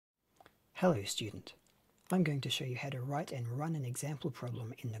Hello student, I'm going to show you how to write and run an example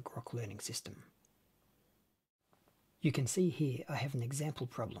problem in the Grok Learning System. You can see here I have an example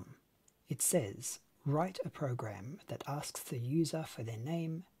problem. It says, write a program that asks the user for their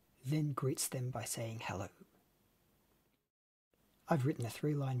name, then greets them by saying hello. I've written a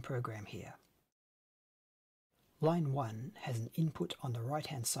 3-line program here. Line 1 has an input on the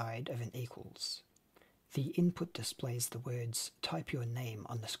right-hand side of an equals. The input displays the words type your name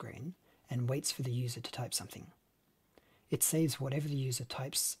on the screen and waits for the user to type something. It saves whatever the user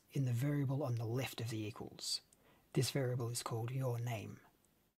types in the variable on the left of the equals. This variable is called your name.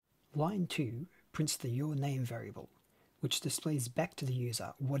 Line 2 prints the your name variable, which displays back to the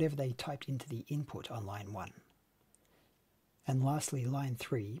user whatever they typed into the input on line 1. And lastly, line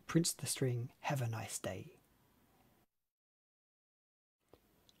 3 prints the string have a nice day.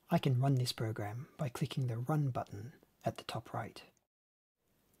 I can run this program by clicking the Run button at the top right.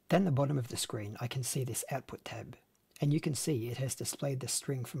 Down the bottom of the screen I can see this Output tab, and you can see it has displayed the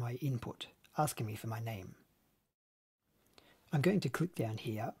string for my input, asking me for my name. I'm going to click down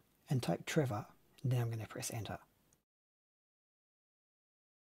here and type Trevor, and then I'm going to press Enter.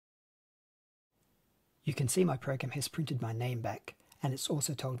 You can see my program has printed my name back, and it's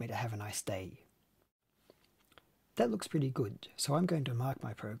also told me to have a nice day. That looks pretty good, so I'm going to mark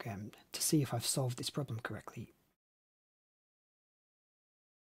my program to see if I've solved this problem correctly.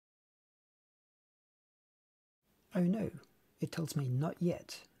 Oh no, it tells me not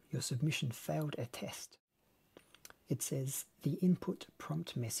yet, your submission failed a test. It says the input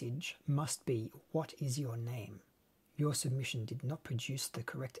prompt message must be what is your name? Your submission did not produce the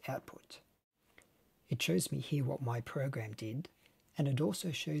correct output. It shows me here what my program did, and it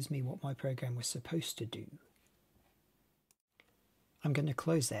also shows me what my program was supposed to do. I'm going to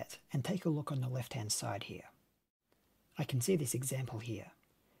close that and take a look on the left-hand side here. I can see this example here.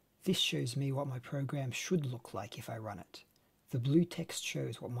 This shows me what my program should look like if I run it. The blue text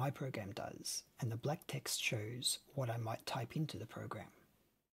shows what my program does, and the black text shows what I might type into the program.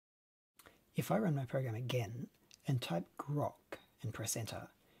 If I run my program again and type Grok and press Enter,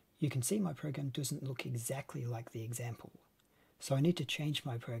 you can see my program doesn't look exactly like the example. So I need to change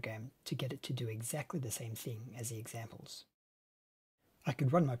my program to get it to do exactly the same thing as the examples. I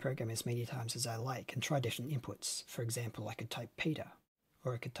could run my program as many times as I like and try different inputs. For example, I could type Peter,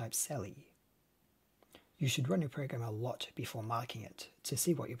 or I could type Sally. You should run your program a lot before marking it to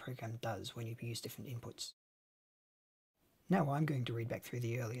see what your program does when you use different inputs. Now I'm going to read back through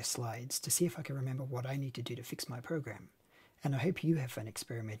the earlier slides to see if I can remember what I need to do to fix my program, and I hope you have fun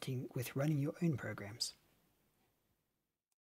experimenting with running your own programs.